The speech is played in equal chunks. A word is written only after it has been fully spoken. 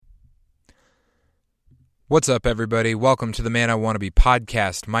What's up, everybody? Welcome to the Man I Want to Be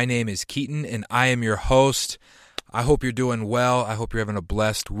podcast. My name is Keaton, and I am your host. I hope you're doing well. I hope you're having a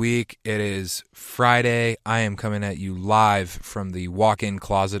blessed week. It is Friday. I am coming at you live from the walk-in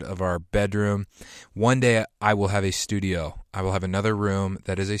closet of our bedroom. One day, I will have a studio. I will have another room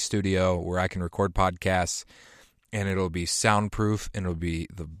that is a studio where I can record podcasts, and it'll be soundproof, and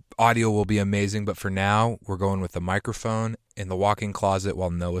the audio will be amazing. But for now, we're going with the microphone in the walk-in closet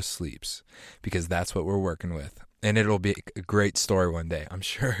while Noah sleeps, because that's what we're working with. And it'll be a great story one day. I'm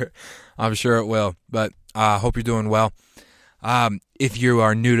sure it will. But I hope you're doing well. If you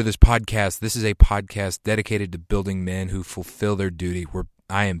are new to this podcast, this is a podcast dedicated to building men who fulfill their duty.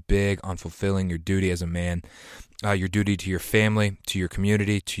 I am big on fulfilling your duty as a man, your duty to your family, to your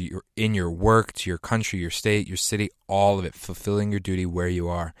community, in your work, to your country, your state, your city, all of it, fulfilling your duty where you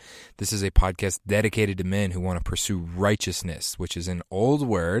are. This is a podcast dedicated to men who want to pursue righteousness, which is an old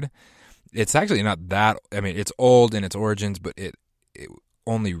word. It's actually not that, it's old in its origins, but it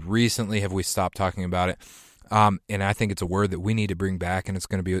only recently have we stopped talking about it. And I think it's a word that we need to bring back, and it's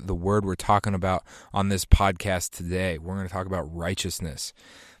going to be the word we're talking about on this podcast today. We're going to talk about righteousness.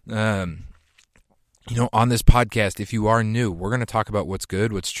 On this podcast, if you are new, we're going to talk about what's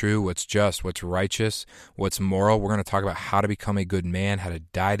good, what's true, what's just, what's righteous, what's moral. We're going to talk about how to become a good man, how to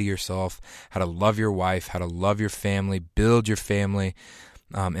die to yourself, how to love your wife, how to love your family, build your family,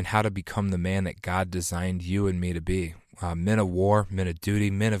 and how to become the man that God designed you and me to be. Men of war, men of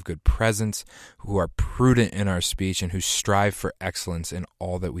duty, men of good presence, who are prudent in our speech and who strive for excellence in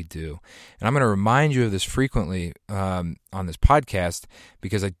all that we do. And I'm going to remind you of this frequently on this podcast,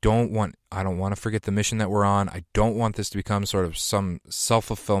 because I don't want to forget the mission that we're on. I don't want this to become sort of some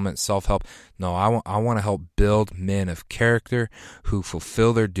self-fulfillment, self-help. No, I want to help build men of character who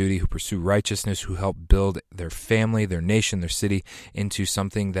fulfill their duty, who pursue righteousness, who help build their family, their nation, their city into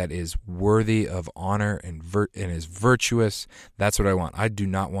something that is worthy of honor and is virtuous. That's what I want. I do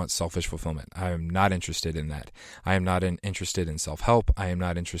not want selfish fulfillment. I am not interested in that. I am not interested in self-help. I am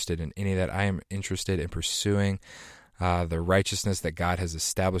not interested in any of that. I am interested in pursuing the righteousness that God has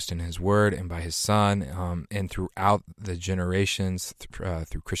established in His Word and by His Son, and throughout the generations,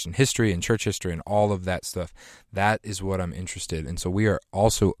 through Christian history and church history and all of that stuff. That is what I'm interested in. And so we are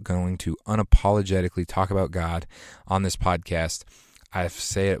also going to unapologetically talk about God on this podcast. I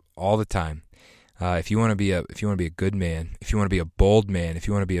say it all the time. If you want to be a good man, if you want to be a bold man, if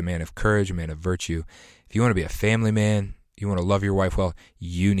you want to be a man of courage, a man of virtue, if you want to be a family man, you want to love your wife well,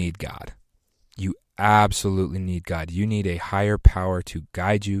 you need God. You absolutely need God. You need a higher power to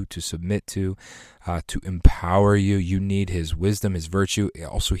guide you, to submit to empower you. You need His wisdom, His virtue.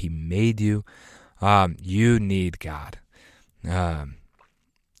 Also, He made you. You need God.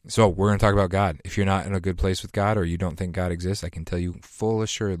 So we're going to talk about God. If you're not in a good place with God, or you don't think God exists, I can tell you full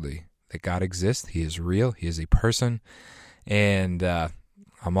assuredly that God exists. He is real. He is a person. And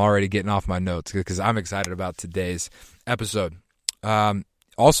I'm already getting off my notes because I'm excited about today's episode.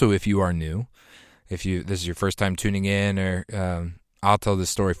 Also, if you are new, this is your first time tuning in, or I'll tell this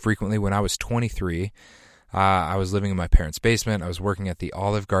story frequently. When I was 23, I was living in my parents' basement. I was working at the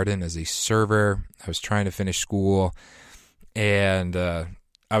Olive Garden as a server. I was trying to finish school, and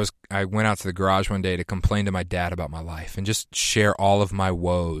I went out to the garage one day to complain to my dad about my life and just share all of my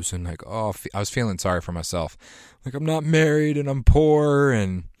woes. And I was feeling sorry for myself. Like, I'm not married and I'm poor,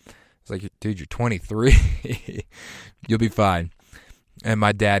 and it's like, dude, you're 23. You'll be fine. And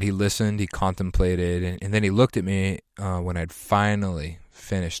my dad, he listened, he contemplated, and then he looked at me when I'd finally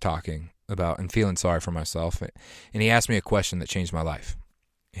finished talking about and feeling sorry for myself. And he asked me a question that changed my life.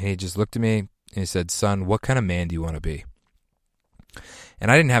 And he just looked at me and he said, "Son, what kind of man do you want to be?" And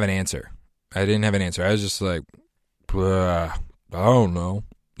I didn't have an answer. I was just like, I don't know,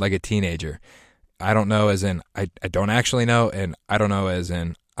 like a teenager. I don't know as in I don't actually know, and I don't know as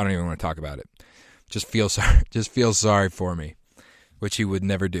in I don't even want to talk about it. Just feel sorry for me. Which he would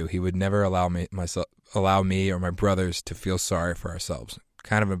never do. He would never allow me or my brothers to feel sorry for ourselves.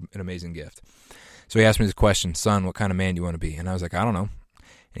 Kind of an amazing gift. So he asked me this question, "Son, what kind of man do you want to be?" And I was like, "I don't know."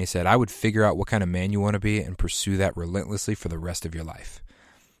 And he said, "I would figure out what kind of man you want to be and pursue that relentlessly for the rest of your life."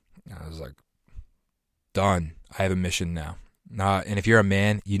 And I was like, done. I have a mission now. And if you're a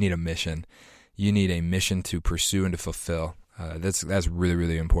man, you need a mission. You need a mission to pursue and to fulfill. That's really,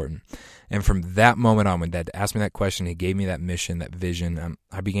 really important. And from that moment on, when Dad asked me that question, he gave me that mission, that vision.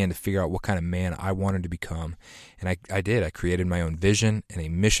 I began to figure out what kind of man I wanted to become. And I did. I created my own vision and a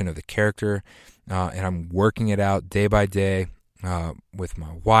mission of the character. And I'm working it out day by day with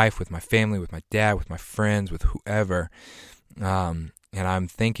my wife, with my family, with my dad, with my friends, with whoever. And I'm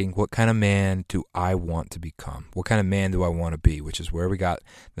thinking, what kind of man do I want to become? What kind of man do I want to be? Which is where we got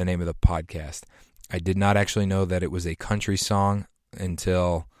the name of the podcast. I did not actually know that it was a country song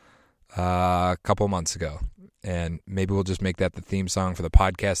until a couple months ago. And maybe we'll just make that the theme song for the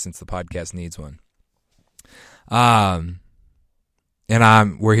podcast since the podcast needs one. And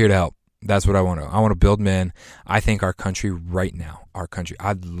we're here to help. That's what I want to. I want to build men. I think our country right now,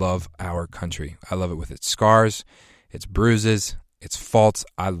 I love our country. I love it with its scars, its bruises, its faults.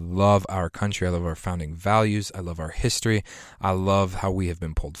 I love our country. I love our founding values. I love our history. I love how we have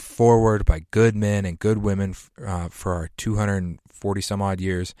been pulled forward by good men and good women for our 240 some odd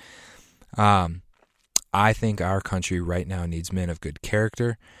years. I think our country right now needs men of good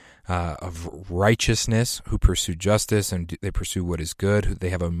character, of righteousness, who pursue justice and they pursue what is good. They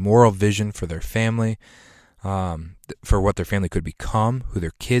have a moral vision for their family, for what their family could become, who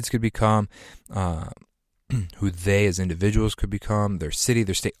their kids could become, who they as individuals could become, their city,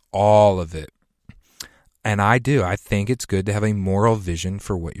 their state, all of it. And I think it's good to have a moral vision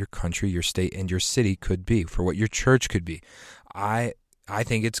for what your country, your state, and your city could be, for what your church could be. I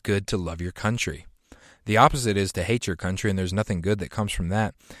think it's good to love your country. The opposite is to hate your country, and there's nothing good that comes from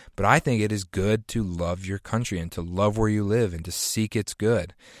that. But I think it is good to love your country and to love where you live and to seek its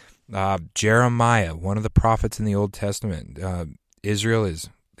good. Jeremiah, one of the prophets in the Old Testament,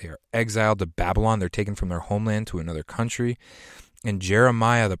 they are exiled to Babylon. They're taken from their homeland to another country. And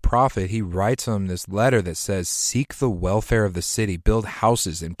Jeremiah, the prophet, he writes them this letter that says, seek the welfare of the city, build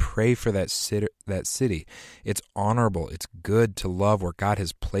houses, and pray for that city. It's honorable. It's good to love where God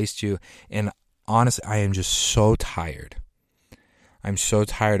has placed you. And honestly, I am just so tired. I'm so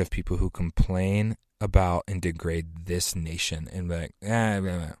tired of people who complain about and degrade this nation and be like, blah,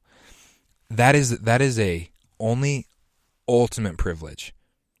 blah. That is a only ultimate privilege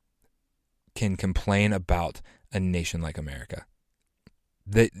can complain about a nation like America.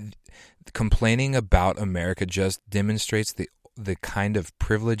 Complaining about America just demonstrates the kind of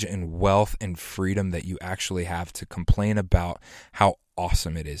privilege and wealth and freedom that you actually have to complain about how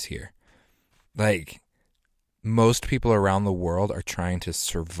awesome it is here. Like, most people around the world are trying to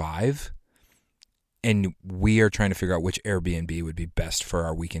survive, and we are trying to figure out which Airbnb would be best for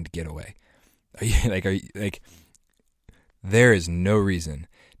our weekend getaway. There is no reason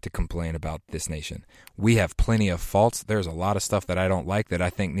to complain about this nation. We have plenty of faults. There's a lot of stuff that I don't like that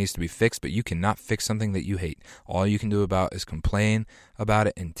I think needs to be fixed, but you cannot fix something that you hate. All you can do about is complain about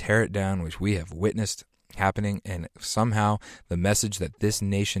it and tear it down, which we have witnessed happening, and somehow the message that this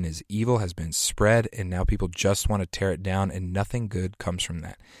nation is evil has been spread, and now people just want to tear it down, and nothing good comes from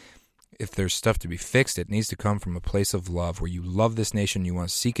that. If there's stuff to be fixed, it needs to come from a place of love, where you love this nation, you want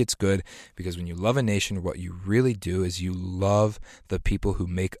to seek its good, because when you love a nation, what you really do is you love the people who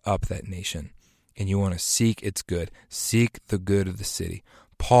make up that nation, and you want to seek its good, seek the good of the city.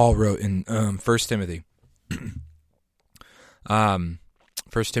 Paul wrote in 1 Timothy, 1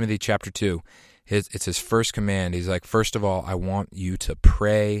 Timothy chapter 2, it's his first command. He's like, first of all, I want you to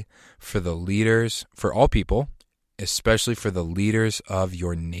pray for the leaders, for all people, especially for the leaders of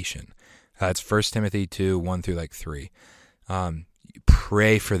your nation. That's 1 Timothy 2, 1 through 3.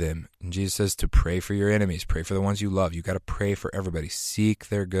 Pray for them. And Jesus says to pray for your enemies. Pray for the ones you love. You got to pray for everybody. Seek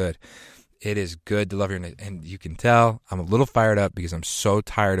their good. It is good to love your nation. And you can tell I'm a little fired up because I'm so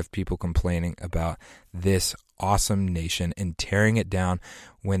tired of people complaining about this awesome nation and tearing it down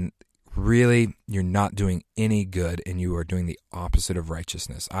when really you're not doing any good and you are doing the opposite of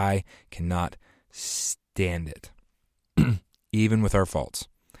righteousness. I cannot stand it. Even with our faults.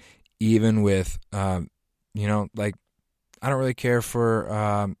 Even with, I don't really care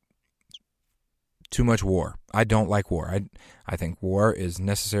for too much war. I don't like war. I think war is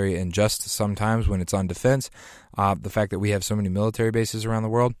necessary and just sometimes when it's on defense. The fact that we have so many military bases around the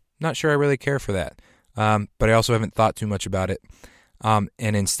world, not sure I really care for that. But I also haven't thought too much about it. And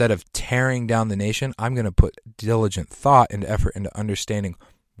instead of tearing down the nation, I'm going to put diligent thought and effort into understanding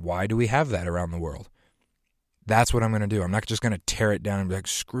why do we have that around the world. That's what I'm going to do. I'm not just going to tear it down and be like,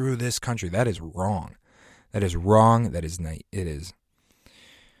 screw this country. That is wrong. That is wrong. That is not. It is.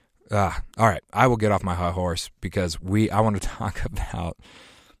 All right. I will get off my high horse because I want to talk about.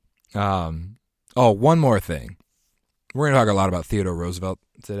 One more thing. We're going to talk a lot about Theodore Roosevelt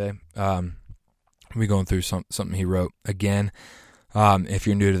today. We're going through something he wrote again. If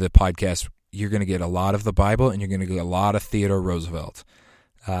you're new to the podcast, you're going to get a lot of the Bible and you're going to get a lot of Theodore Roosevelt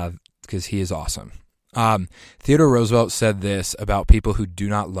because he is awesome. Theodore Roosevelt said this about people who do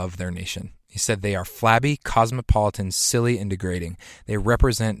not love their nation. He said they are flabby, cosmopolitan, silly, and degrading. They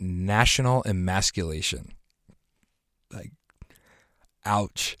represent national emasculation. Like,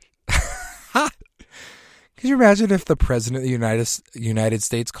 ouch. Could you imagine if the president of the United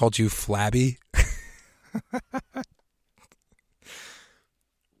States called you flabby? Could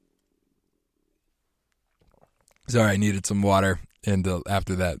Sorry, I needed some water. And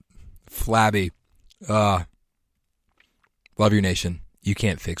after that, flabby. Love your nation. You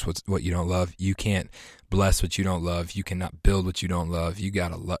can't fix what you don't love. You can't bless what you don't love. You cannot build what you don't love. You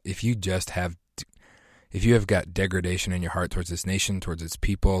gotta love. If you have got degradation in your heart towards this nation, towards its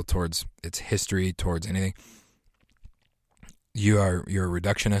people, towards its history, towards anything, you're a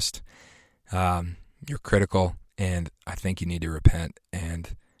reductionist. You're critical, and I think you need to repent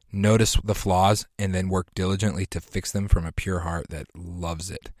and notice the flaws, and then work diligently to fix them from a pure heart that loves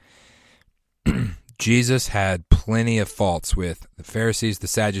it. Jesus had plenty of faults with the Pharisees, the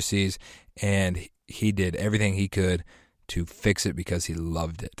Sadducees, and he did everything he could to fix it because he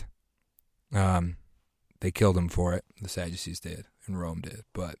loved it. They killed him for it. The Sadducees did, and Rome did,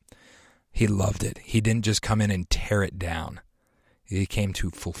 but he loved it. He didn't just come in and tear it down. He came to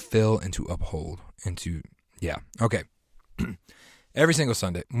fulfill and to uphold and to, okay. Every single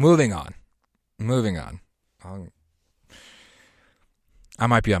Sunday. Moving on. I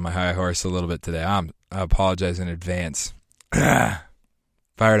might be on my high horse a little bit today. I apologize in advance. Fired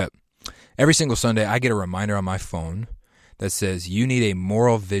up. Every single Sunday, I get a reminder on my phone that says you need a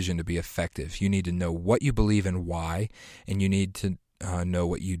moral vision to be effective. You need to know what you believe and why, and you need to know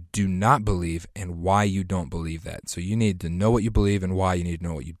what you do not believe and why you don't believe that. So you need to know what you believe and why. You need to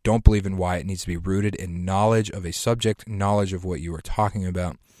know what you don't believe and why. It needs to be rooted in knowledge of a subject, knowledge of what you are talking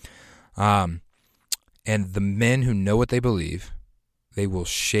about. And the men who know what they believe, they will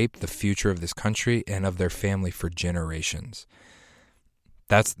shape the future of this country and of their family for generations.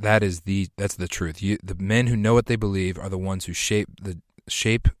 That's the truth. The men who know what they believe are the ones who shape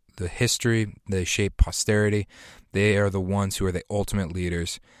the history. They shape posterity. They are the ones who are the ultimate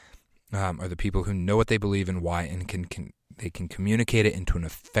leaders. Are the people who know what they believe and why, and they can communicate it into an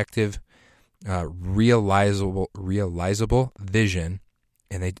effective, realizable vision,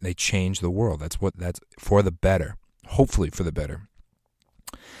 and they change the world. That's for the better. Hopefully for the better.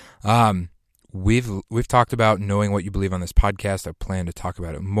 We've talked about knowing what you believe on this podcast. I plan to talk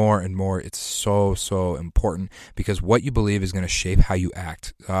about it more and more. It's so important because what you believe is going to shape how you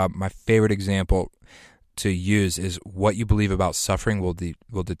act. My favorite example to use is what you believe about suffering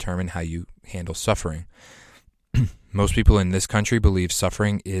will determine how you handle suffering. Most people in this country believe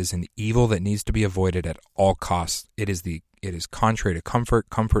suffering is an evil that needs to be avoided at all costs. It is contrary to comfort.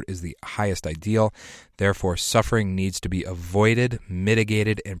 Comfort is the highest ideal. Therefore, suffering needs to be avoided,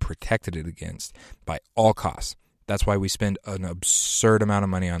 mitigated, and protected against by all costs. That's why we spend an absurd amount of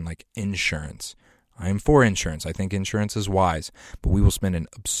money on insurance. I am for insurance. I think insurance is wise, but we will spend an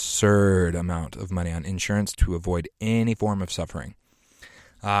absurd amount of money on insurance to avoid any form of suffering.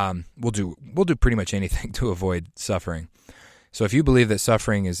 We'll do pretty much anything to avoid suffering. So if you believe that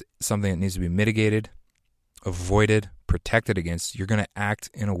suffering is something that needs to be mitigated, avoided, protected against, you're going to act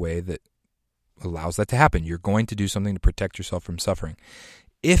in a way that allows that to happen. You're going to do something to protect yourself from suffering.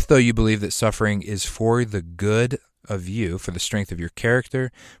 If, though, you believe that suffering is for the good of you, for the strength of your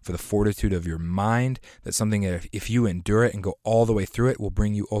character, for the fortitude of your mind, that's something that if you endure it and go all the way through it will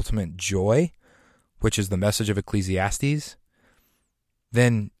bring you ultimate joy, which is the message of Ecclesiastes,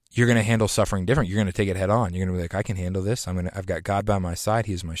 then you're going to handle suffering different. You're going to take it head on. You're going to be like, I can handle this. I've got God by my side.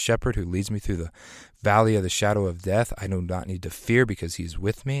 He is my shepherd who leads me through the valley of the shadow of death. I do not need to fear because he's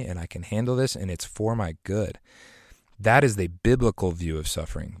with me, and I can handle this, and it's for my good. That is the biblical view of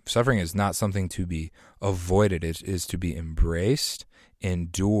suffering. Suffering is not something to be avoided. It is to be embraced,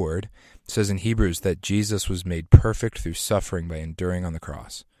 endured. It says in Hebrews that Jesus was made perfect through suffering by enduring on the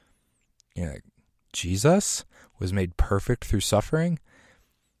cross. Jesus was made perfect through suffering?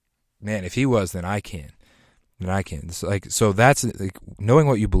 Man, if he was, then I can. So that's knowing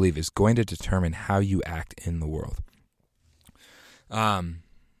what you believe is going to determine how you act in the world.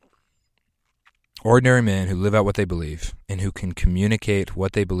 Ordinary men who live out what they believe and who can communicate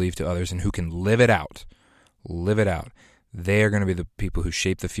what they believe to others and who can live it out, they are going to be the people who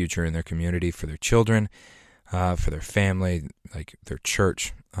shape the future in their community, for their children, for their family, their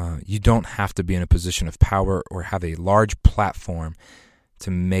church. You don't have to be in a position of power or have a large platform to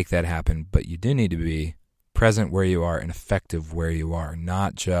make that happen, but you do need to be present where you are and effective where you are,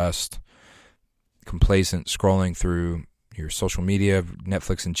 not just complacent scrolling through your social media,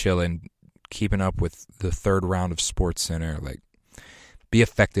 Netflix and chill, and keeping up with the third round of Sports Center. Be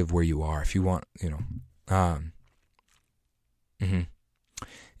effective where you are if you want,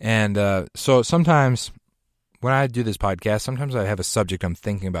 And so sometimes when I do this podcast, sometimes I have a subject I'm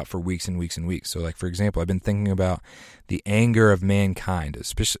thinking about for weeks and weeks and weeks. So, for example, I've been thinking about the anger of mankind,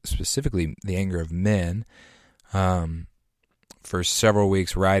 specifically the anger of men, for several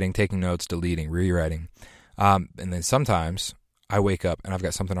weeks, writing, taking notes, deleting, rewriting. And then sometimes I wake up and I've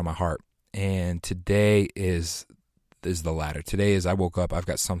got something on my heart. And today is is the latter. Today is I woke up, I've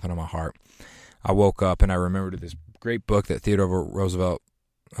got something on my heart. I woke up and I remembered this great book that Theodore Roosevelt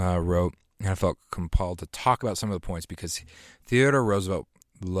wrote, and I felt compelled to talk about some of the points because Theodore Roosevelt,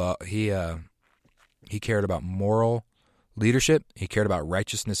 he cared about moral leadership. He cared about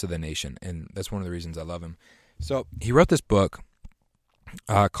righteousness of the nation, and that's one of the reasons I love him. So he wrote this book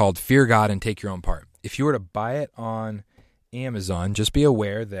called Fear God and Take Your Own Part. If you were to buy it on Amazon, just be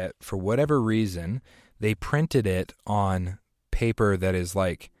aware that for whatever reason, they printed it on paper that is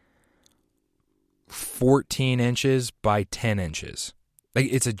like 14 inches by 10 inches. Like,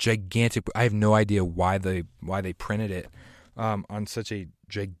 it's a gigantic. I have no idea why they printed it on such a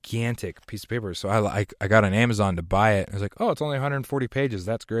gigantic piece of paper. So I got on Amazon to buy it. I was like, oh, it's only 140 pages.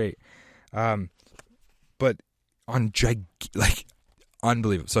 That's great. But on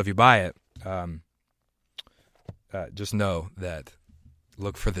unbelievable. So if you buy it, just know that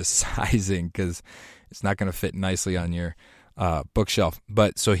look for the sizing because it's not going to fit nicely on your bookshelf.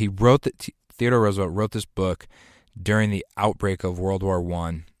 But so he wrote Theodore Roosevelt wrote this book during the outbreak of World War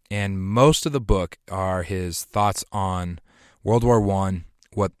I, and most of the book are his thoughts on World War I,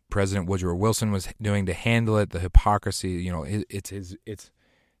 what President Woodrow Wilson was doing to handle it, the hypocrisy. You know, it's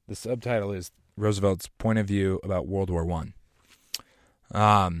the subtitle is Roosevelt's point of view about World War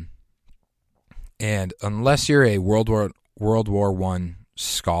I. And unless you're a World War I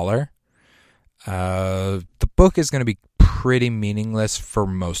scholar, the book is going to be pretty meaningless for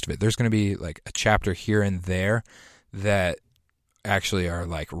most of it. There's going to be like a chapter here and there that actually are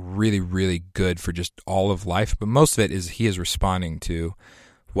like really, really good for just all of life, but most of it is he is responding to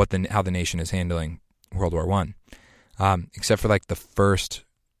how the nation is handling World War I, except for like the first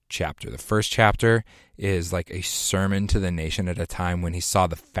chapter. The first chapter is like a sermon to the nation at a time when he saw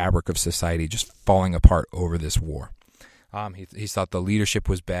the fabric of society just falling apart over this war. He thought the leadership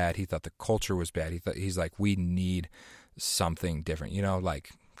was bad. He thought the culture was bad. He's like, we need something different, you know, like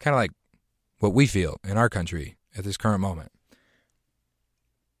kind of like what we feel in our country at this current moment.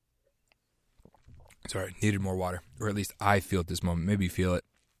 Sorry, needed more water, or at least I feel at this moment. Maybe you feel it.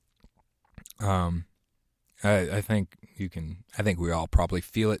 I think you can. I think we all probably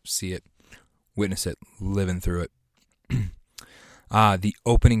feel it, see it, witness it, living through it. The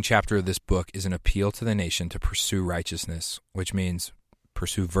opening chapter of this book is an appeal to the nation to pursue righteousness, which means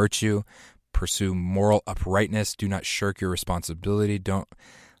pursue virtue, pursue moral uprightness. Do not shirk your responsibility. Don't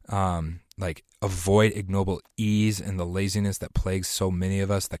avoid ignoble ease and the laziness that plagues so many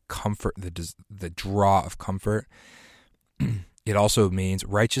of us. The comfort, the draw of comfort. It also means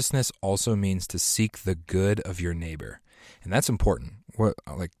righteousness. Also means to seek the good of your neighbor, and that's important.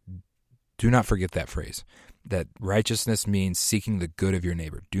 Do not forget that phrase. That righteousness means seeking the good of your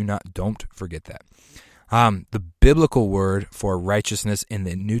neighbor. Don't forget that. The biblical word for righteousness in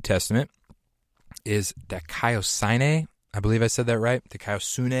the New Testament is dikaiosune. I believe I said that right.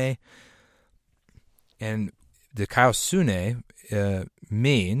 Dikaiosune. And dikaiosune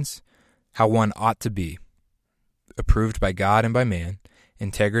means how one ought to be, approved by God and by man,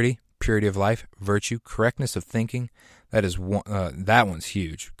 integrity, purity of life, virtue, correctness of thinking. That is one, that one's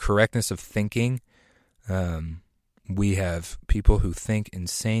huge. Correctness of thinking. We have people who think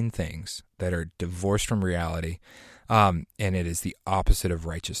insane things that are divorced from reality, and it is the opposite of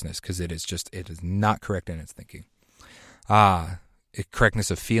righteousness because it is not correct in its thinking.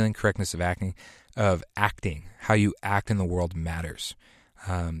 Correctness of feeling, correctness of acting. How you act in the world matters.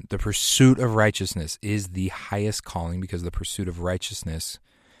 The pursuit of righteousness is the highest calling because the pursuit of righteousness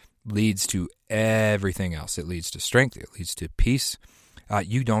leads to everything else. It leads to strength. It leads to peace.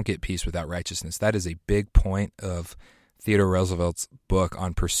 You don't get peace without righteousness. That is a big point of Theodore Roosevelt's book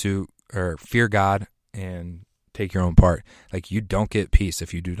on fear God and take your own part. Like, you don't get peace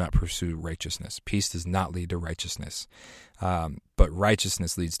if you do not pursue righteousness. Peace does not lead to righteousness. But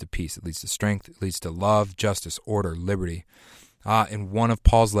righteousness leads to peace. It leads to strength. It leads to love, justice, order, liberty. In one of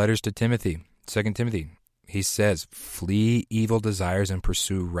Paul's letters to Timothy, 2 Timothy, he says, flee evil desires and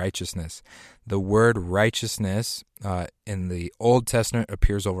pursue righteousness. The word righteousness in the Old Testament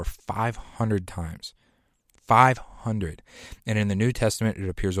appears over 500 times. 500. And in the New Testament, it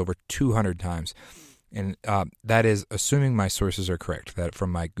appears over 200 times. And that is assuming my sources are correct, that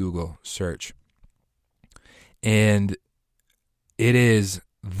from my Google search. And it is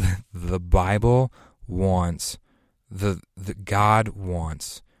the Bible wants, the God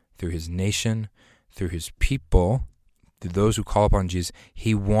wants, through his nation, through his people, through those who call upon Jesus,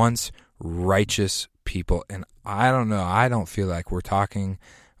 he wants righteous people. And I don't know, I don't feel like we're talking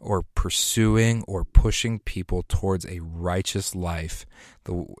or pursuing or pushing people towards a righteous life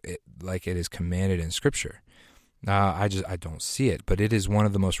like it is commanded in Scripture. I don't see it, but it is one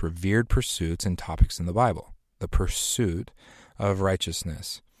of the most revered pursuits and topics in the Bible. the pursuit of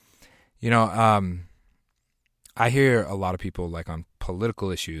righteousness. I hear a lot of people, like on political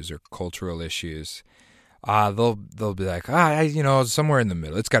issues or cultural issues, they'll be like, somewhere in the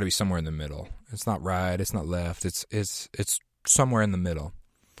middle. It's got to be somewhere in the middle. It's not right. It's not left. It's somewhere in the middle.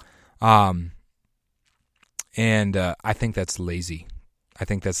 And I think that's lazy. I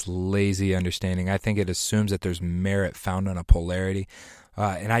think that's lazy understanding. I think it assumes that there's merit found on a polarity.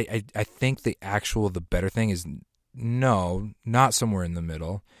 And I think the better thing is, no, not somewhere in the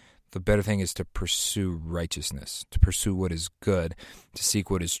middle. The better thing is to pursue righteousness, to pursue what is good, to seek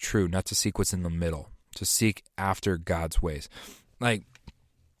what is true, not to seek what's in the middle, to seek after God's ways. Like,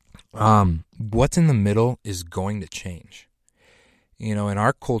 what's in the middle is going to change. In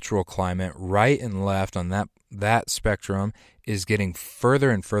our cultural climate, right and left on that spectrum is getting further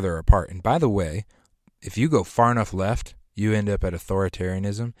and further apart. And by the way, if you go far enough left, you end up at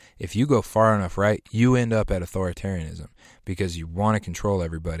authoritarianism. If you go far enough right, you end up at authoritarianism because you want to control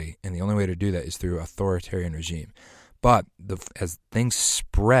everybody, and the only way to do that is through authoritarian regime. But as things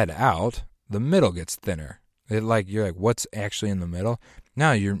spread out, the middle gets thinner. You're like, what's actually in the middle?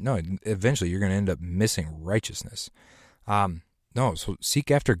 Eventually you're going to end up missing righteousness. So seek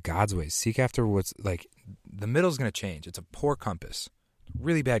after God's ways. Seek after what's like, the middle's going to change. It's a poor compass,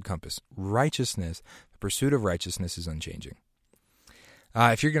 really bad compass. Righteousness, the pursuit of righteousness is unchanging.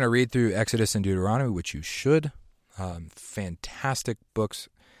 If you're going to read through Exodus and Deuteronomy, which you should, fantastic books,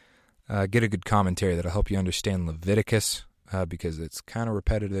 get a good commentary that'll help you understand Leviticus, because it's kind of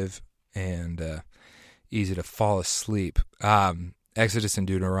repetitive and easy to fall asleep. Exodus and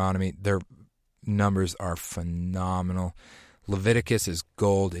Deuteronomy, their numbers are phenomenal. Leviticus is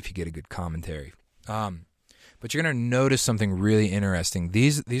gold if you get a good commentary. But you're going to notice something really interesting.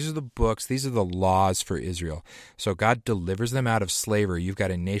 These are the books, these are the laws for Israel. So God delivers them out of slavery. You've got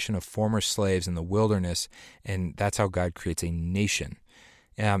a nation of former slaves in the wilderness, and that's how God creates a nation.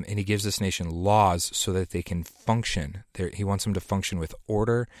 And he gives this nation laws so that they can function. He wants them to function with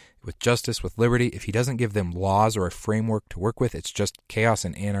order, with justice, with liberty. If he doesn't give them laws or a framework to work with, it's just chaos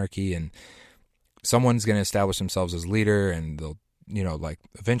and anarchy, and someone's going to establish themselves as leader, and they'll,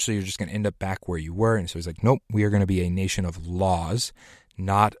 eventually you're just going to end up back where you were. And so he's like, nope, we are going to be a nation of laws,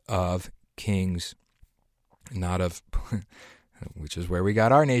 not of kings, not of, which is where we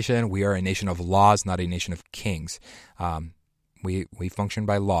got our nation. We are a nation of laws, not a nation of kings. We function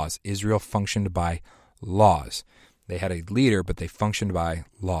by laws. Israel functioned by laws. They had a leader, but they functioned by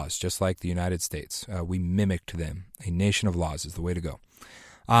laws, just like the United States. We mimicked them. A nation of laws is the way to go.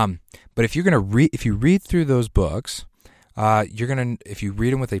 But if you read through those books, if you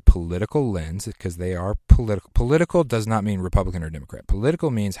read them with a political lens, because they are political. Political does not mean Republican or Democrat.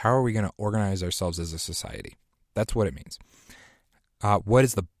 Political means, how are we going to organize ourselves as a society? That's what it means. What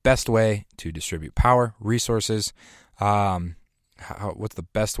is the best way to distribute power, resources? What's the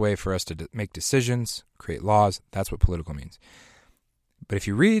best way for us to make decisions, create laws? That's what political means. But if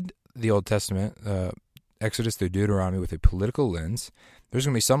you read the Old Testament, Exodus through Deuteronomy, with a political lens, there's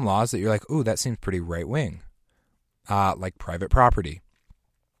going to be some laws that you're like, ooh, that seems pretty right-wing, like private property.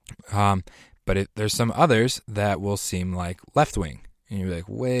 But there's some others that will seem like left-wing. And you're like,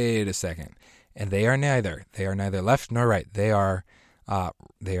 wait a second. And they are neither. They are neither left nor right. They are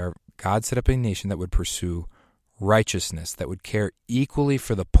God set up a nation that would pursue righteousness, that would care equally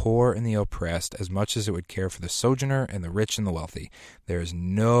for the poor and the oppressed as much as it would care for the sojourner and the rich and the wealthy. There is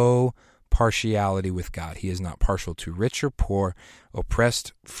no partiality with God. He is not partial to rich or poor,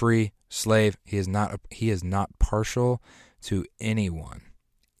 oppressed, free, slave. He is not partial to anyone,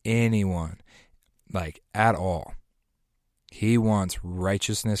 like at all. He wants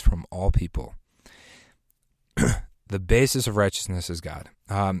righteousness from all people. The basis of righteousness is God.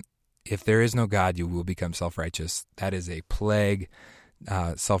 If there is no God, you will become self-righteous. That is a plague.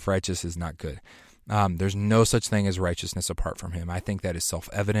 Self-righteous is not good. There's no such thing as righteousness apart from him. I think that is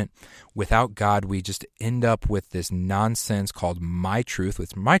self-evident. Without God, we just end up with this nonsense called my truth,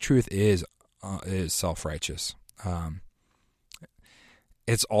 which my truth is self-righteous.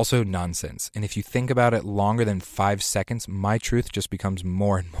 It's also nonsense. And if you think about it longer than 5 seconds, my truth just becomes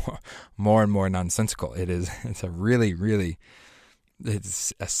more and more nonsensical. It's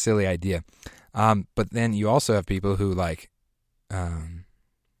a silly idea. But then you also have people who the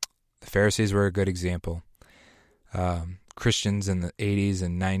Pharisees were a good example. Christians in the 80s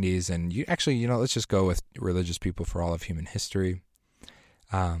and 90s, and let's just go with religious people for all of human history,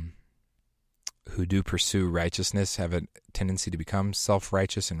 who do pursue righteousness, have a tendency to become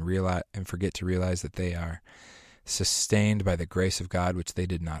self-righteous and forget to realize that they are sustained by the grace of God, which they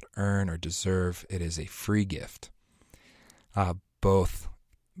did not earn or deserve. It is a free gift. Both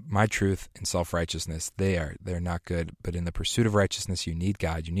my truth and self-righteousness, they're not good. But in the pursuit of righteousness, you need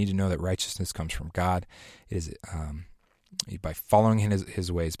God. You need to know that righteousness comes from God. It is by following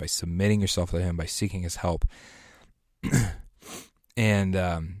his ways, by submitting yourself to him, by seeking his help. And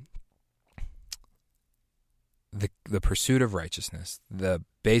the pursuit of righteousness, the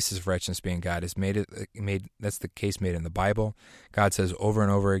basis of righteousness being God, is made. That's the case made in the Bible. God says over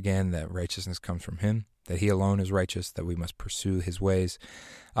and over again that righteousness comes from him, that he alone is righteous, that we must pursue his ways.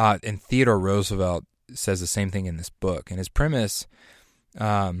 And Theodore Roosevelt says the same thing in this book. And his premise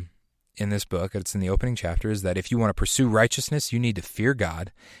in this book, it's in the opening chapter, is that if you want to pursue righteousness, you need to fear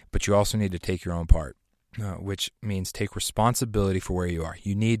God, but you also need to take your own part, which means take responsibility for where you are.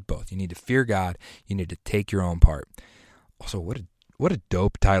 You need both. You need to fear God. You need to take your own part. Also, what a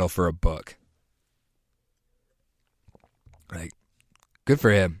dope title for a book. Like, good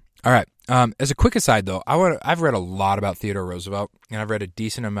for him. All right. As a quick aside, though, I've read a lot about Theodore Roosevelt, and I've read a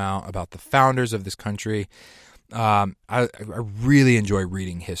decent amount about the founders of this country. I really enjoy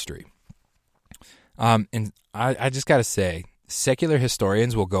reading history. And I just got to say, secular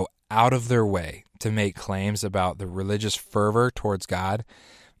historians will go out of their way to make claims about the religious fervor towards God,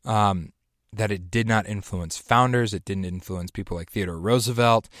 that it did not influence founders. It didn't influence people like Theodore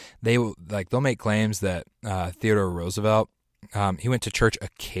Roosevelt. They'll make claims that Theodore Roosevelt, he went to church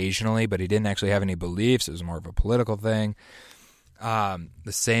occasionally, but he didn't actually have any beliefs. It was more of a political thing.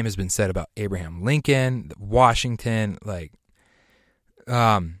 The same has been said about Abraham Lincoln, Washington, but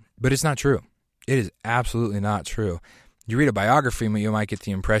it's not true. It is absolutely not true. You read a biography, you might get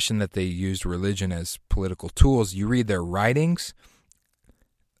the impression that they used religion as political tools. You read their writings,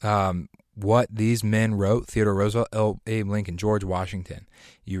 what these men wrote, Theodore Roosevelt, Abe Lincoln, George Washington.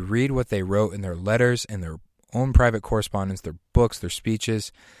 You read what they wrote in their letters, in their own private correspondence, their books, their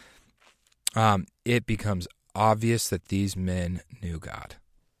speeches. It becomes obvious that these men knew God.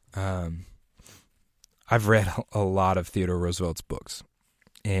 I've read a lot of Theodore Roosevelt's books,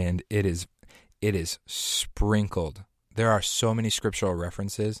 and it is sprinkled. There are so many scriptural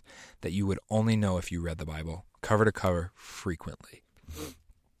references that you would only know if you read the Bible cover to cover frequently.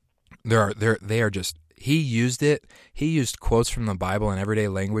 They are just, he used quotes from the Bible in everyday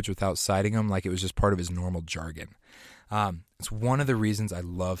language without citing them, like it was just part of his normal jargon. It's one of the reasons I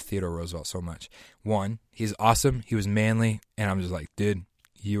love Theodore Roosevelt so much. One, he's awesome, he was manly, and I'm just like, dude,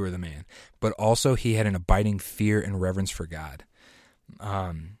 you are the man. But also, he had an abiding fear and reverence for God.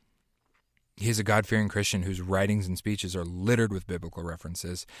 He's a God-fearing Christian whose writings and speeches are littered with biblical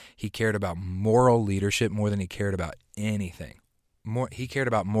references. He cared about moral leadership more than he cared about anything. He cared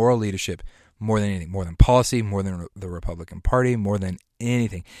about moral leadership more than anything, more than policy, more than the Republican Party, more than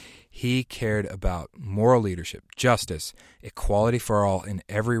anything. He cared about moral leadership, justice, equality for all in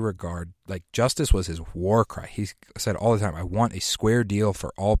every regard. Like, justice was his war cry. He said all the time, I want a square deal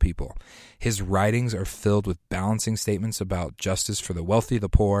for all people. His writings are filled with balancing statements about justice for the wealthy, the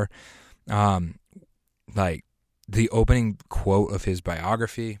poor. Like the opening quote of his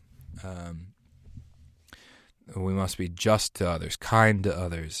biography, we must be just to others, kind to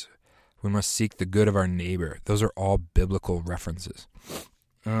others. We must seek the good of our neighbor. Those are all biblical references.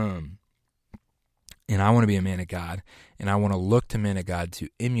 And I want to be a man of God, and I want to look to men of God to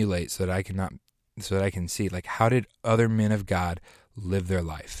emulate so that I can see, like, how did other men of God live their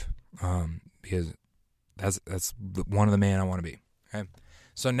life? Because that's one of the men I want to be. Okay.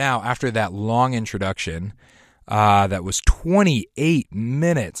 So now, after that long introduction, that was 28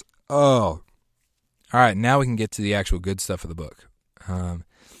 minutes. Oh, all right. Now we can get to the actual good stuff of the book,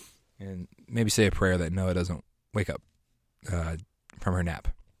 and maybe say a prayer that Noah doesn't wake up from her nap.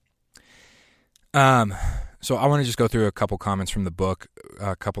 So I want to just go through a couple comments from the book,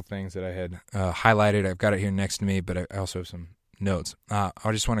 a couple things that I had highlighted. I've got it here next to me, but I also have some notes. I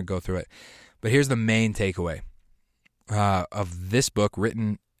just want to go through it. But here's the main takeaway of this book,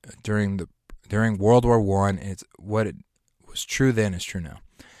 written during World War I. It's what it was true then is true now.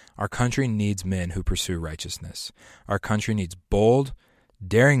 Our country needs men who pursue righteousness. Our country needs bold,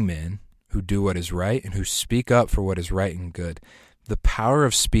 daring men who do what is right and who speak up for what is right and good. The power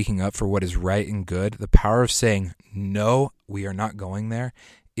of speaking up for what is right and good, the power of saying, no, we are not going there,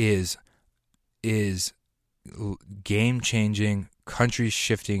 is game-changing,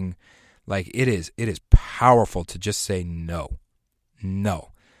 country-shifting. Like, it is powerful to just say no.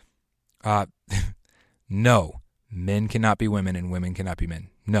 No. No. Men cannot be women and women cannot be men.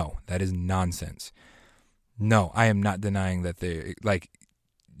 No, that is nonsense. No, I am not denying that they, like,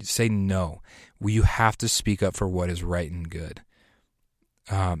 say no. You have to speak up for what is right and good.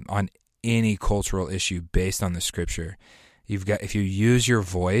 On any cultural issue based on the scripture. If you use your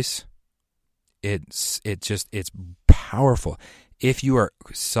voice, it's powerful. If you are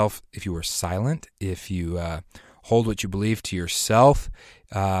silent, if you hold what you believe to yourself,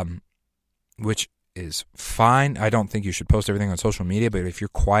 which is fine. I don't think you should post everything on social media, but if you're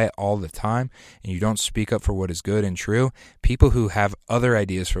quiet all the time and you don't speak up for what is good and true, people who have other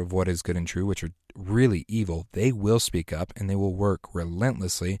ideas for what is good and true, which are really evil, they will speak up and they will work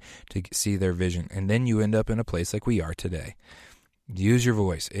relentlessly to see their vision. And then you end up in a place like we are today. Use your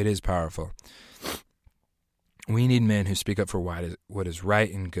voice. It is powerful. We need men who speak up for what is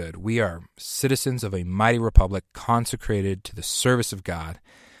right and good. We are citizens of a mighty republic consecrated to the service of God,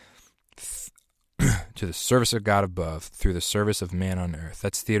 to the service of God above, through the service of man on earth.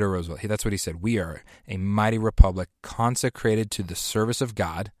 That's Theodore Roosevelt. That's what he said. We are a mighty republic consecrated to the service of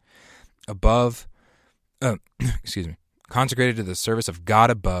God above, consecrated to the service of God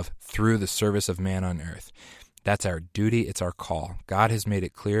above through the service of man on earth. That's our duty. It's our call. God has made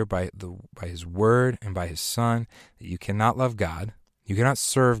it clear by his word and by his son that you cannot love God. You cannot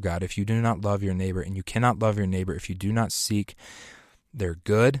serve God if you do not love your neighbor, and you cannot love your neighbor if you do not seek their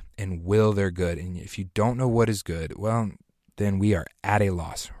good and will their good. And if you don't know what is good, well, then we are at a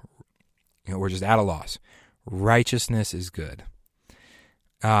loss. We're just at a loss. Righteousness is good.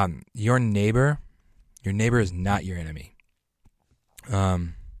 Your neighbor is not your enemy.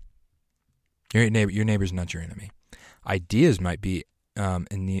 Your neighbor is not your enemy. Ideas might be an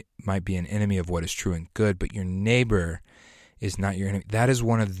enemy of what is true and good, but your neighbor is not your enemy. That is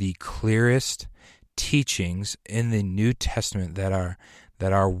one of the clearest teachings in the New Testament, that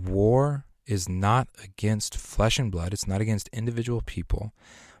our war is not against flesh and blood. It's not against individual people,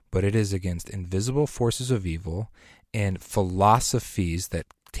 but it is against invisible forces of evil and philosophies that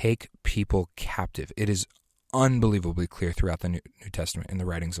take people captive. It is unbelievably clear throughout the New Testament in the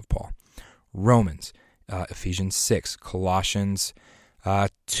writings of Paul. Romans, Ephesians 6, Colossians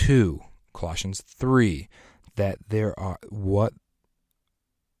 2, Colossians 3, that your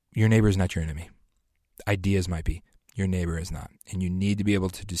neighbor is not your enemy. Ideas might be. Your neighbor is not. And you need to be able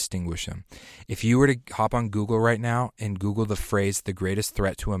to distinguish them. If you were to hop on Google right now and Google the phrase, the greatest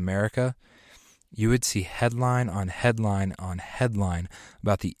threat to America, you would see headline on headline on headline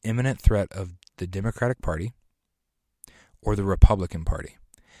about the imminent threat of the Democratic Party or the Republican Party.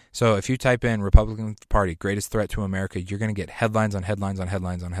 So if you type in Republican Party, greatest threat to America, you're going to get headlines on headlines on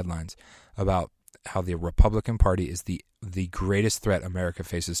headlines on headlines about how the Republican Party is the greatest threat America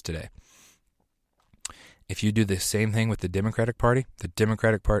faces today. If you do the same thing with the Democratic Party,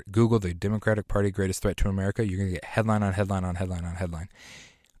 Google the Democratic Party greatest threat to America, you're going to get headline on headline on headline on headline.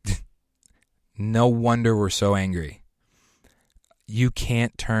 No wonder we're so angry. You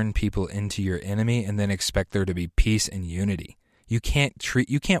can't turn people into your enemy and then expect there to be peace and unity. You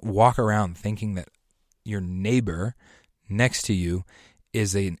can't walk around thinking that your neighbor next to you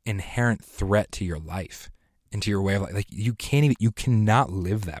is an inherent threat to your life and to your way of life. Like you cannot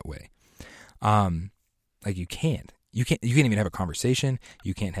live that way. You can't even have a conversation.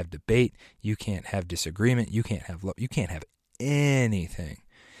 You can't have debate. You can't have disagreement. You can't have love. You can't have anything.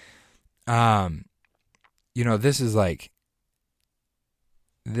 This is like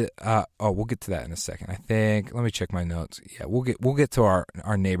we'll get to that in a second. I think, let me check my notes. Yeah, we'll get to our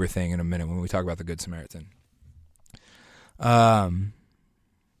neighbor thing in a minute when we talk about the Good Samaritan. And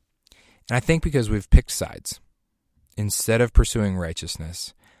I think because we've picked sides, instead of pursuing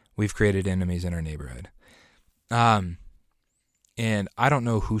righteousness, we've created enemies in our neighborhood. And I don't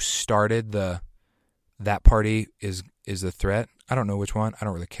know who started that party is a threat. I don't know which one. I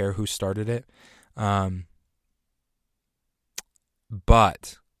don't really care who started it.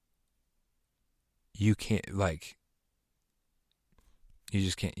 But you can't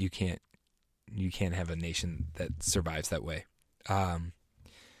you can't have a nation that survives that way.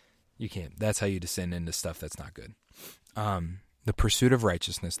 You can't. That's how you descend into stuff that's not good. The pursuit of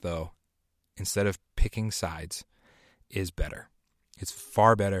righteousness, though, instead of picking sides, is better. It's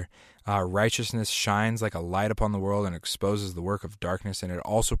far better. Righteousness shines like a light upon the world and exposes the work of darkness, and it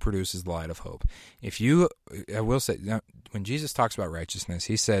also produces the light of hope. I will say, when Jesus talks about righteousness,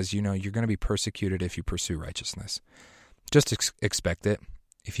 he says, you're going to be persecuted if you pursue righteousness. Just expect it.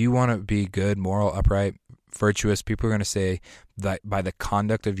 If you want to be good, moral, upright, virtuous, people are going to say that by the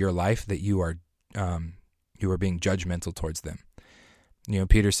conduct of your life that you are being judgmental towards them.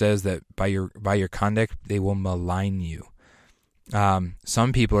 Peter says that by your conduct they will malign you.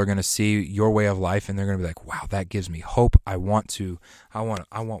 Some people are going to see your way of life and they're going to be like, wow, that gives me hope. I want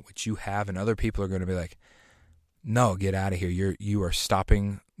what you have. And other people are going to be like, no, get out of here. You are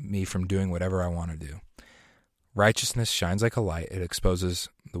stopping me from doing whatever I want to do. Righteousness shines like a light. It exposes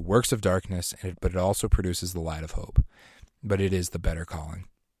the works of darkness, but it also produces the light of hope. But it is the better calling.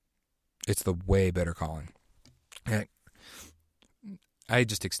 It's the way better calling. I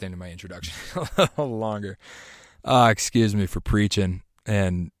just extended my introduction a little longer. Excuse me for preaching.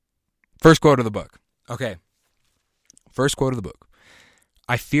 And first quote of the book. Okay. First quote of the book.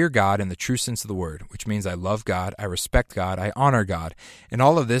 I fear God in the true sense of the word, which means I love God, I respect God, I honor God, and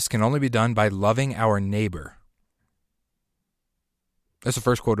all of this can only be done by loving our neighbor. That's the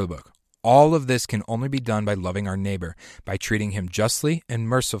first quote of the book. All of this can only be done by loving our neighbor, by treating him justly and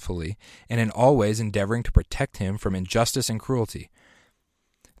mercifully, and in all ways endeavoring to protect him from injustice and cruelty.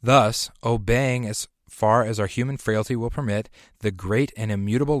 Thus, obeying as far as our human frailty will permit the great and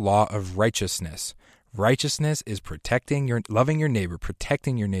immutable law of righteousness. Righteousness is loving your neighbor,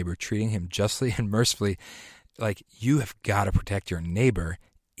 protecting your neighbor, treating him justly and mercifully. Like, you have got to protect your neighbor,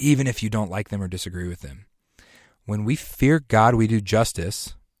 even if you don't like them or disagree with them. When we fear God, we do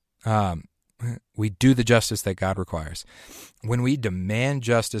justice. We do the justice that God requires. When we demand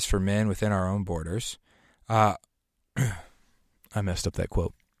justice for men within our own borders, I messed up that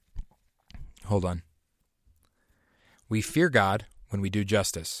quote. Hold on. We fear God when we do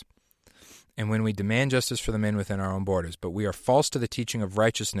justice, and when we demand justice for the men within our own borders, but we are false to the teaching of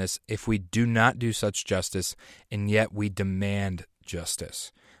righteousness if we do not do such justice, and yet we demand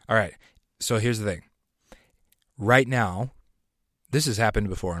justice. All right, so here's the thing. Right now, this has happened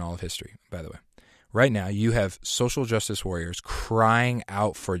before in all of history, by the way. Right now, you have social justice warriors crying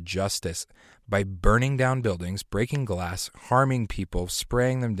out for justice by burning down buildings, breaking glass, harming people,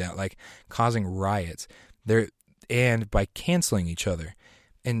 spraying them down, like causing riots, and by canceling each other.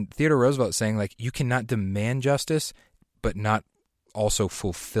 And Theodore Roosevelt saying, like, you cannot demand justice, but not also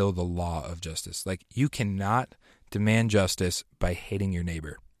fulfill the law of justice. Like, you cannot demand justice by hating your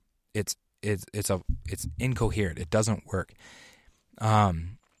neighbor. It's incoherent. It doesn't work.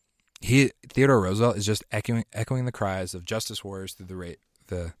 Theodore Roosevelt is just echoing the cries of justice warriors through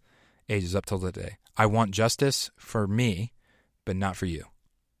the ages up till today. I want justice for me, but not for you.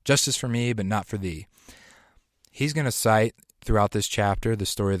 Justice for me, but not for thee. He's going to cite throughout this chapter the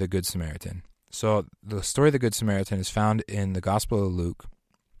story of the Good Samaritan. So the story of the Good Samaritan is found in the Gospel of Luke.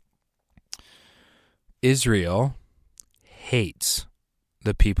 Israel hates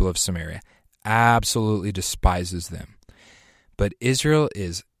the people of Samaria, absolutely despises them. But Israel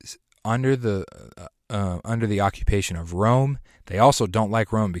is under the occupation of Rome. They also don't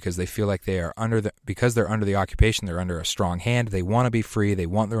like Rome because they feel like because they're under the occupation, they're under a strong hand. They want to be free. They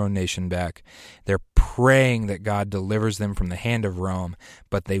want their own nation back. They're praying that God delivers them from the hand of Rome,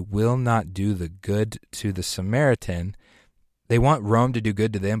 but they will not do the good to the Samaritan. They want Rome to do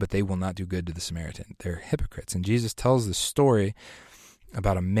good to them, but they will not do good to the Samaritan. They're hypocrites. And Jesus tells the story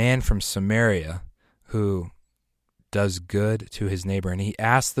about a man from Samaria who does good to his neighbor. And he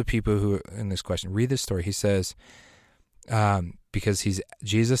asks the people who are in this question, read this story. He says, because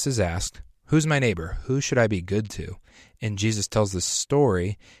Jesus is asked, who's my neighbor? Who should I be good to? And Jesus tells this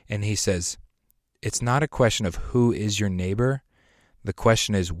story, and he says, it's not a question of who is your neighbor. The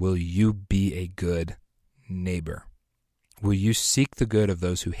question is, will you be a good neighbor? Will you seek the good of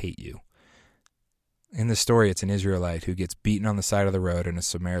those who hate you? In the story, it's an Israelite who gets beaten on the side of the road and a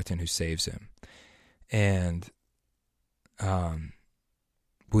Samaritan who saves him. And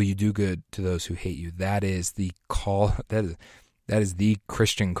will you do good to those who hate you? That is the call. That is the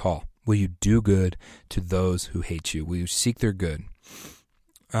Christian call. Will you do good to those who hate you? Will you seek their good?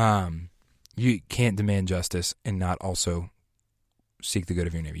 You can't demand justice and not also seek the good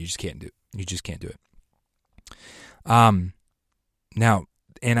of your neighbor. You just can't do it. Now,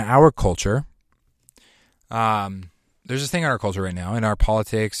 in our culture, there's this thing in our culture right now, in our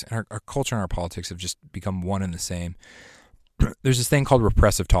politics, and our culture and our politics have just become one and the same. There's this thing called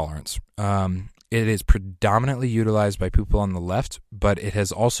repressive tolerance. It is predominantly utilized by people on the left, but it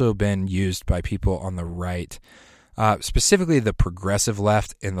has also been used by people on the right, specifically the progressive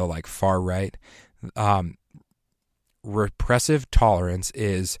left and the far right. Repressive tolerance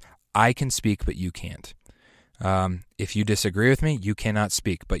is, I can speak, but you can't. If you disagree with me, you cannot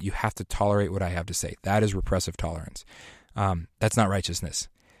speak, but you have to tolerate what I have to say. That is repressive tolerance. That's not righteousness.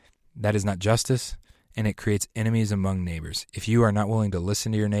 That is not justice, and it creates enemies among neighbors. If you are not willing to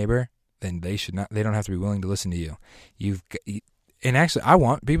listen to your neighbor, then they don't have to be willing to listen to you. And actually, I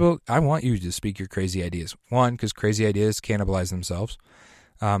want you to speak your crazy ideas. One, because crazy ideas cannibalize themselves,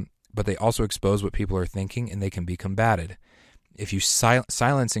 but they also expose what people are thinking, and they can be combated. If you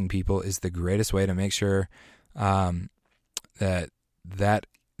silencing people is the greatest way to make sure that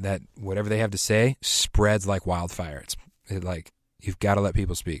whatever they have to say spreads like wildfire. You've got to let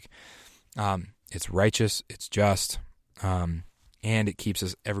people speak. It's righteous, it's just, and it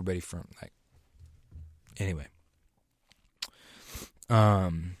keeps everybody from anyway.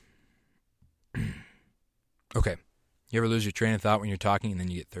 Okay, You ever lose your train of thought when you're talking and then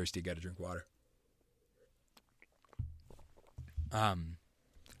you get thirsty, you got to drink water? All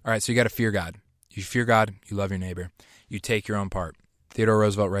right, so you got to fear God. You fear God, you love your neighbor. You take your own part. Theodore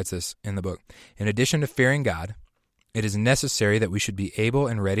Roosevelt writes this in the book. In addition to fearing God, it is necessary that we should be able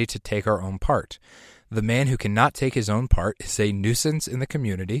and ready to take our own part. The man who cannot take his own part is a nuisance in the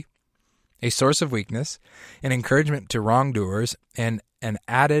community, a source of weakness, an encouragement to wrongdoers, and an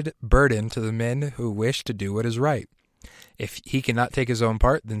added burden to the men who wish to do what is right. If he cannot take his own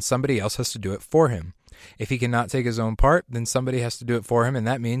part, then somebody else has to do it for him. If he cannot take his own part, then somebody has to do it for him, and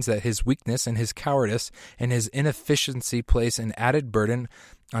that means that his weakness and his cowardice and his inefficiency place an added burden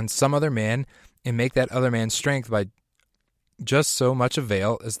on some other man and make that other man's strength by just so much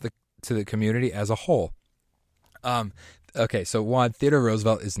avail as to the community as a whole. Okay, so one, Theodore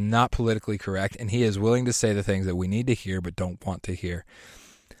Roosevelt is not politically correct, and he is willing to say the things that we need to hear but don't want to hear.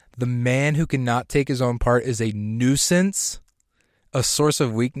 The man who cannot take his own part is a nuisance, a source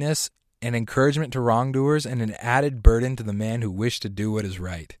of weakness, an encouragement to wrongdoers, and an added burden to the man who wished to do what is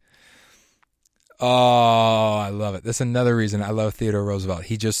right. Oh, I love it. That's another reason I love Theodore Roosevelt.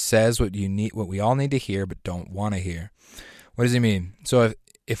 He just says what we all need to hear but don't want to hear. What does he mean? So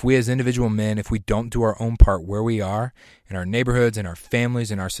if we as individual men, if we don't do our own part where we are, in our neighborhoods, in our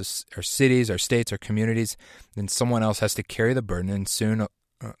families, in our cities, our states, our communities, then someone else has to carry the burden, and soon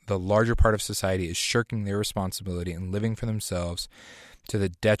the larger part of society is shirking their responsibility and living for themselves to the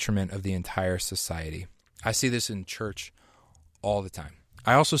detriment of the entire society. I see this in church all the time.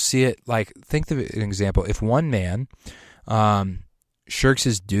 I also see it, think of an example. If one man shirks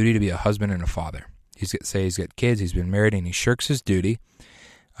his duty to be a husband and a father, he's got kids, he's been married, and he shirks his duty,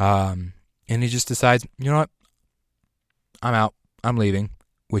 and he just decides, you know what, I'm out, I'm leaving,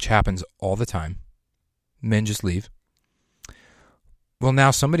 which happens all the time. Men just leave. Well,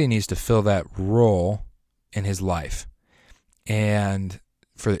 now somebody needs to fill that role in his life, and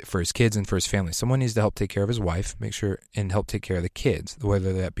for his kids and for his family. Someone needs to help take care of his wife, and help take care of the kids,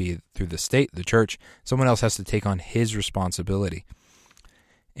 whether that be through the state, the church. Someone else has to take on his responsibility,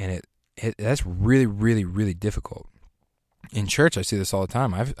 and that's really, really, really difficult. In church, I see this all the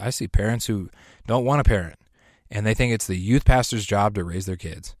time. I see parents who don't want a parent, and they think it's the youth pastor's job to raise their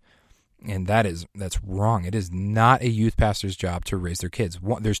kids. And that's wrong. It is not a youth pastor's job to raise their kids.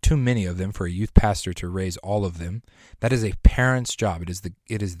 There's too many of them for a youth pastor to raise all of them. That is a parent's job. It is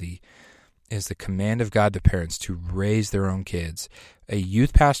the command of God to parents to raise their own kids. A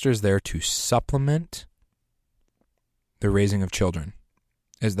youth pastor is there to supplement the raising of children.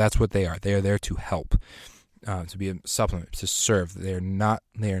 That's what they are. They are there to help, to be a supplement, to serve. They are not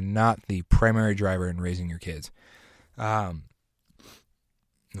the primary driver in raising your kids.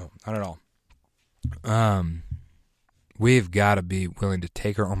 No, not at all. We've got to be willing to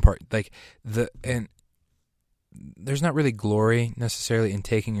take our own part. And there's not really glory necessarily in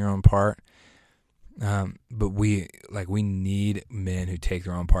taking your own part. But we need men who take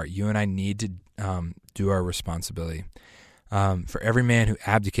their own part. You and I need to do our responsibility. For every man who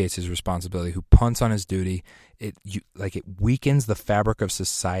abdicates his responsibility, who punts on his duty, it weakens the fabric of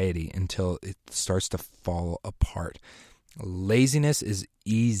society until it starts to fall apart. Laziness is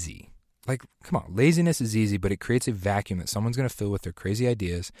easy. Come on, laziness is easy, but it creates a vacuum that someone's going to fill with their crazy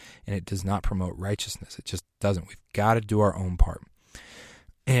ideas, and it does not promote righteousness. It just doesn't. We've got to do our own part.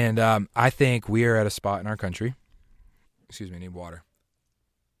 And I think we are at a spot in our country. Excuse me, I need water.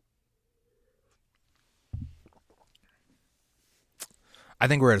 I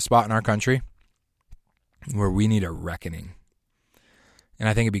think we're at a spot in our country where we need a reckoning. And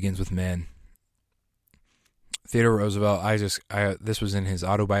I think it begins with men. Theodore Roosevelt, this was in his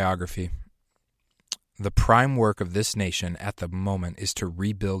autobiography. The prime work of this nation at the moment is to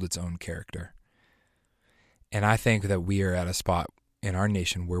rebuild its own character. And I think that we are at a spot in our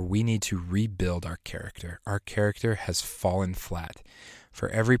nation where we need to rebuild our character. Our character has fallen flat. For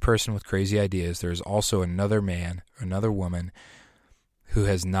every person with crazy ideas, there is also another man, another woman who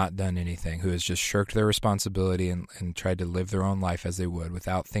has not done anything, who has just shirked their responsibility and tried to live their own life as they would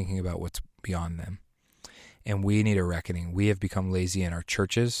without thinking about what's beyond them. And we need a reckoning. We have become lazy in our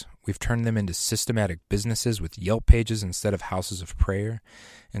churches. We've turned them into systematic businesses with Yelp pages instead of houses of prayer,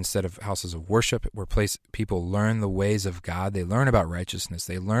 instead of houses of worship, where people learn the ways of God. They learn about righteousness.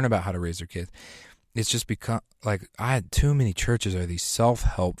 They learn about how to raise their kids. It's just become too many churches are these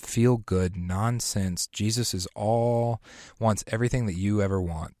self-help, feel-good nonsense. Jesus wants everything that you ever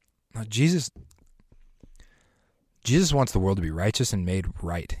want. Now, Jesus wants the world to be righteous and made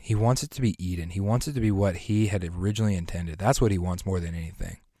right. He wants it to be Eden. He wants it to be what he had originally intended. That's what he wants more than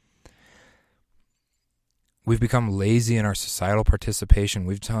anything. We've become lazy in our societal participation.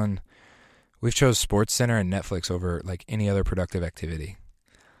 We've chose Sports Center and Netflix over like any other productive activity.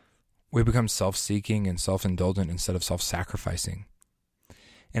 We become self-seeking and self-indulgent instead of self-sacrificing.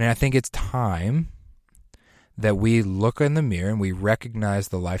 And I think it's time that we look in the mirror and we recognize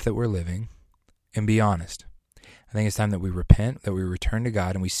the life that we're living and be honest. I think it's time that we repent, that we return to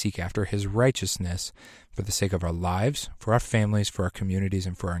God, and we seek after his righteousness for the sake of our lives, for our families, for our communities,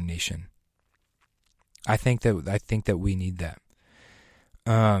 and for our nation. I think that we need that.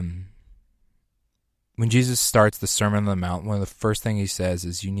 When Jesus starts the Sermon on the Mount, one of the first things he says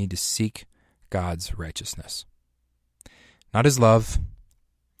is you need to seek God's righteousness. Not his love.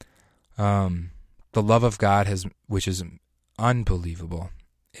 The love of God, which is unbelievable.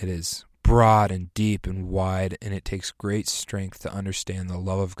 It is broad and deep and wide, and it takes great strength to understand the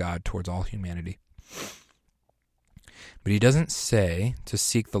love of God towards all humanity. But he doesn't say to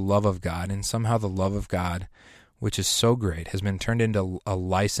seek the love of God, and somehow the love of God, which is so great, has been turned into a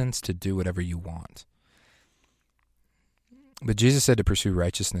license to do whatever you want. But Jesus said to pursue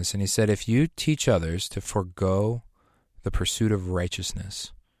righteousness, and he said, if you teach others to forego the pursuit of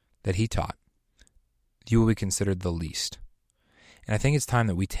righteousness that he taught, you will be considered the least. And I think it's time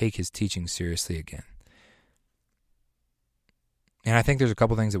that we take his teaching seriously again. And I think there's a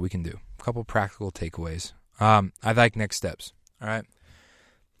couple things that we can do, a couple practical takeaways. I like next steps, all right?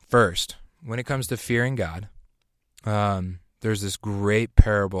 First, when it comes to fearing God, there's this great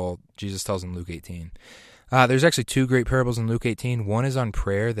parable Jesus tells in Luke 18. There's actually two great parables in Luke 18. One is on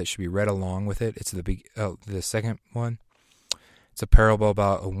prayer that should be read along with it. It's the second one. It's a parable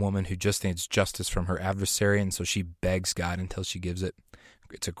about a woman who just needs justice from her adversary, and so she begs God until she gives it.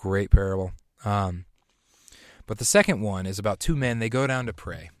 It's a great parable. But the second one is about two men. They go down to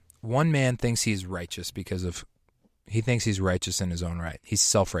pray. One man thinks he's righteous he thinks he's righteous in his own right. He's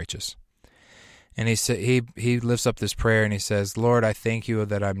self-righteous. And he lifts up this prayer and he says, Lord, I thank you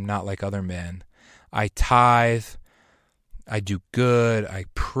that I'm not like other men. I tithe, I do good, I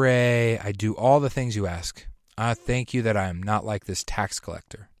pray, I do all the things you ask. I thank you that I am not like this tax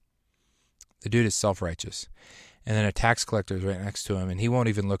collector. The dude is self-righteous. And then a tax collector is right next to him, and he won't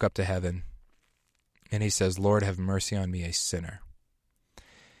even look up to heaven. And he says, Lord, have mercy on me, a sinner.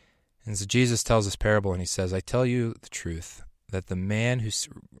 And so Jesus tells this parable, and he says, I tell you the truth, that the man who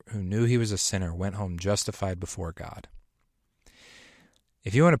knew he was a sinner went home justified before God.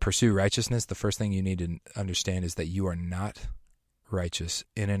 If you want to pursue righteousness, the first thing you need to understand is that you are not righteous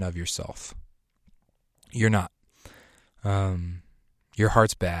in and of yourself. You're not. Your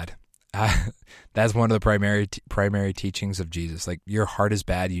heart's bad. That's one of the primary teachings of Jesus. Like, your heart is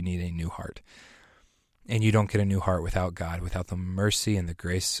bad, you need a new heart. And you don't get a new heart without God, without the mercy and the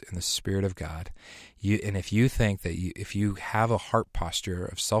grace and the Spirit of God. And if you think that if you have a heart posture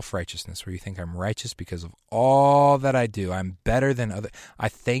of self-righteousness where you think I'm righteous because of all that I do, I'm better than other. I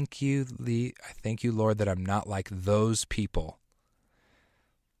thank you, Lord, that I'm not like those people.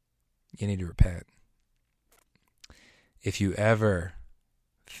 You need to repent. If you ever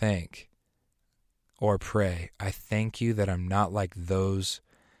think or pray, I thank you that I'm not like those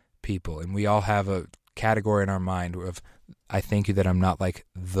people. And we all have a category in our mind of, I thank you that I'm not like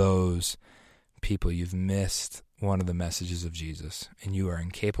those people. You've missed one of the messages of Jesus, and you are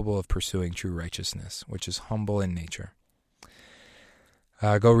incapable of pursuing true righteousness, which is humble in nature.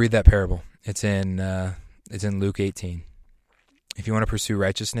 Go read that parable. It's in Luke 18. If you want to pursue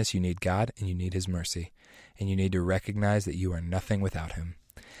righteousness, you need God and you need his mercy, and you need to recognize that you are nothing without him.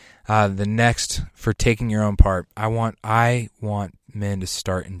 The next, for taking your own part, I want men to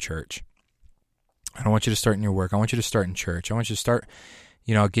start in church. I don't want you to start in your work. I want you to start in church. I want you to start,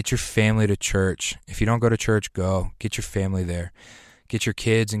 get your family to church. If you don't go to church, go. Get your family there. Get your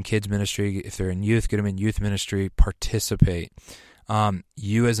kids in kids ministry. If they're in youth, get them in youth ministry. Participate.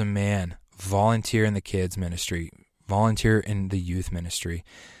 You as a man, volunteer in the kids ministry. Volunteer in the youth ministry.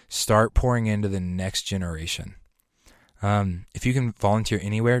 Start pouring into the next generation. If you can volunteer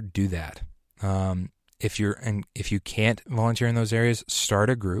anywhere, do that. If you can't volunteer in those areas, start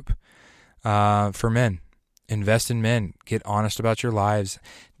a group for men. Invest in men. Get honest about your lives.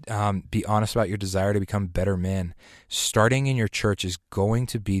 Be honest about your desire to become better men. Starting in your church is going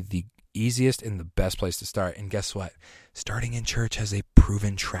to be the easiest and the best place to start. And guess what? Starting in church has a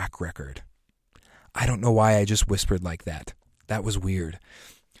proven track record. I don't know why I just whispered like that. That was weird.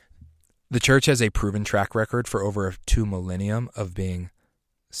 The church has a proven track record for over 2 millennium of being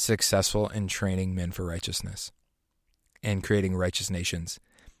successful in training men for righteousness and creating righteous nations.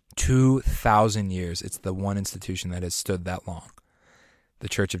 2,000 years. It's the one institution that has stood that long. The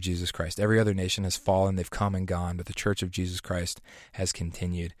Church of Jesus Christ. Every other nation has fallen. They've come and gone, but the Church of Jesus Christ has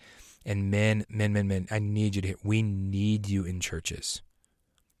continued. And men, I need you to hear. We need you in churches.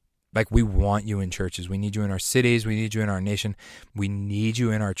 Like, we want you in churches. We need you in our cities. We need you in our nation. We need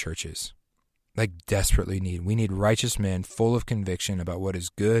you in our churches. Like, desperately need. We need righteous men full of conviction about what is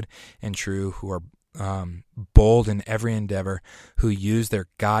good and true, who are bold in every endeavor, who use their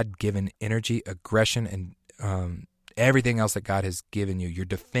God-given energy, aggression, and everything else that God has given you, your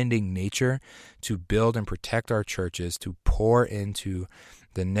defending nature, to build and protect our churches, to pour into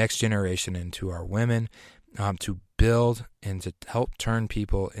the next generation, into our women, to build and to help turn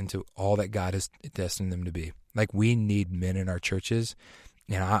people into all that God has destined them to be. Like, we need men in our churches,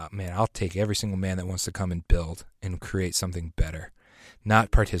 and I'll take every single man that wants to come and build and create something better,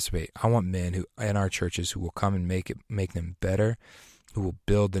 not participate. I want men who in our churches who will come and make them better, who will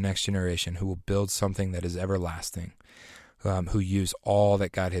build the next generation, who will build something that is everlasting, who use all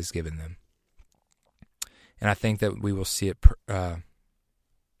that God has given them. And I think that we will see it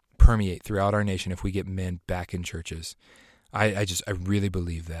permeate throughout our nation if we get men back in churches. I really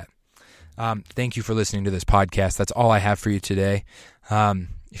believe that. Thank you for listening to this podcast. That's all I have for you today.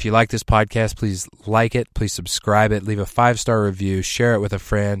 If you like this podcast, please like it, please subscribe it, leave a 5-star review, share it with a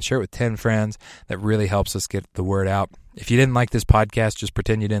friend, share it with 10 friends. That really helps us get the word out. If you didn't like this podcast, just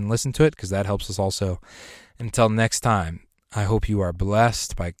pretend you didn't listen to it, because that helps us also. Until next time, I hope you are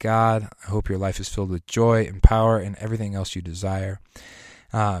blessed by God. I hope your life is filled with joy and power and everything else you desire.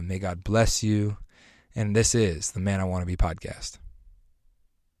 May God bless you. And this is the Man I Want to Be podcast.